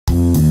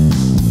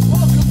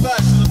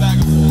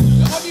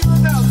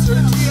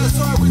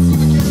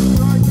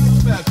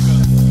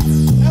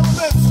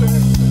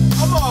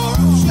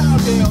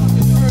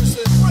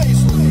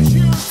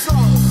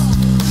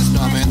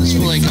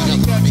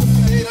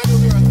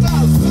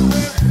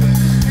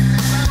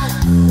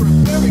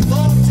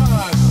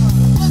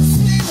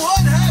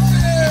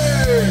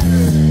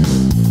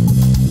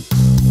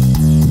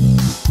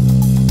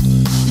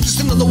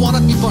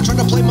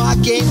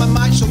my game, I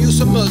might show you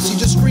some mercy.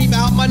 Just scream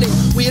out my name.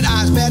 Weird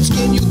eyes, bad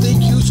skin, you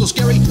think you so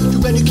scary.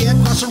 Too bad you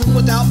can't cross a room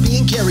without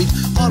being carried.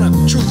 Honor,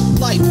 truth,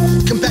 life,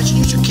 compassion,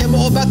 you should care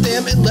more about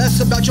them and less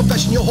about your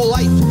passion. Your whole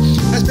life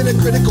has been a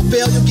critical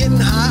failure,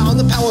 getting high on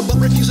the power but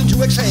refusing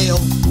to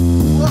exhale.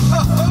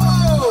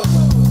 Whoa!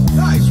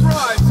 Nice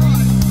rhyme,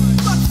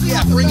 let's see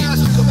what bring it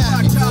to the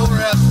Black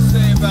Tower has to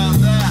say about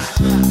that.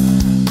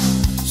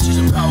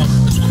 Season power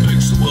is what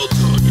makes the world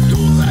turn, you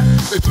know that.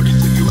 If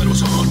anything you had was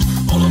earned,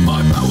 all of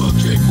my power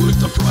came with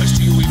the price.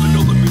 Do you even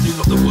know the meaning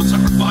of the word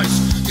sacrifice?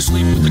 You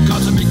sleep with the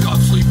gods, I make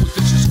gods sleep with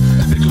fishes.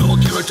 Epic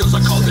little characters, I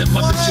call them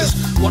my bitches.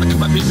 Wanna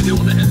come at me, but they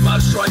wanna end my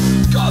strike.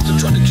 Gods are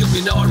trying to kill me,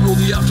 now I rule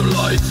the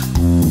afterlife.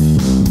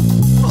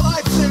 Well,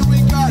 I'd say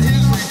we got his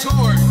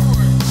retort.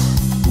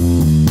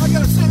 I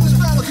gotta say, this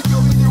battle could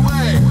go either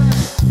way.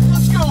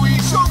 Let's go, E,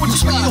 show what you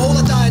got. Hold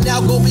a die,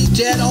 now go be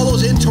dead. All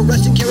those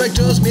interesting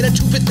characters made a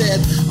two-fit dead.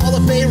 All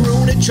the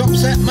Faerun, it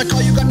jumps at my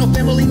call. You got no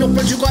family, no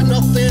friends, you got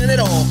nothing at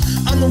all.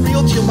 I'm the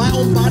real deal, my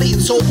own body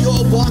and soul.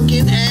 You're a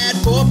walking ad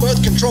for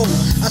birth control.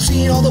 I've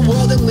seen all the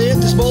world and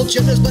lived this both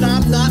genders, but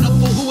I'm not a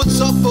fool who would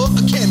suffer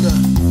a candor.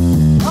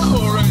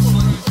 Uh-oh,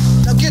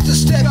 Raistlin. Now get to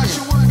step Got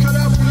your work cut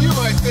out for you,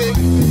 I think.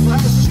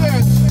 Last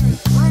chance.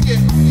 Bring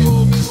it, you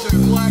Mr.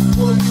 Black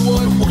Fluffy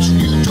One. I'm watching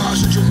you die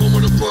since your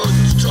moment of birth.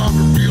 It's time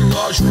to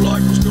realize your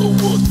life was no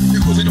worth.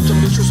 You're causing up to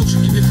mistress, so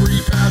she give me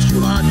free pass. You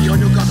hide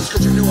behind your goddess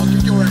cause you knew I'll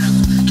kick your ass.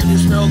 Can you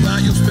smell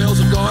that? Your spells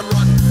have gone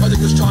rotten. I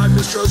think it's time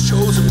mistress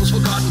chosen was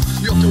forgotten.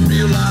 You have to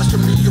realize to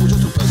me you're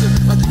just a peasant.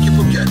 I think you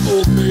forget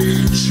old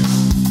mage.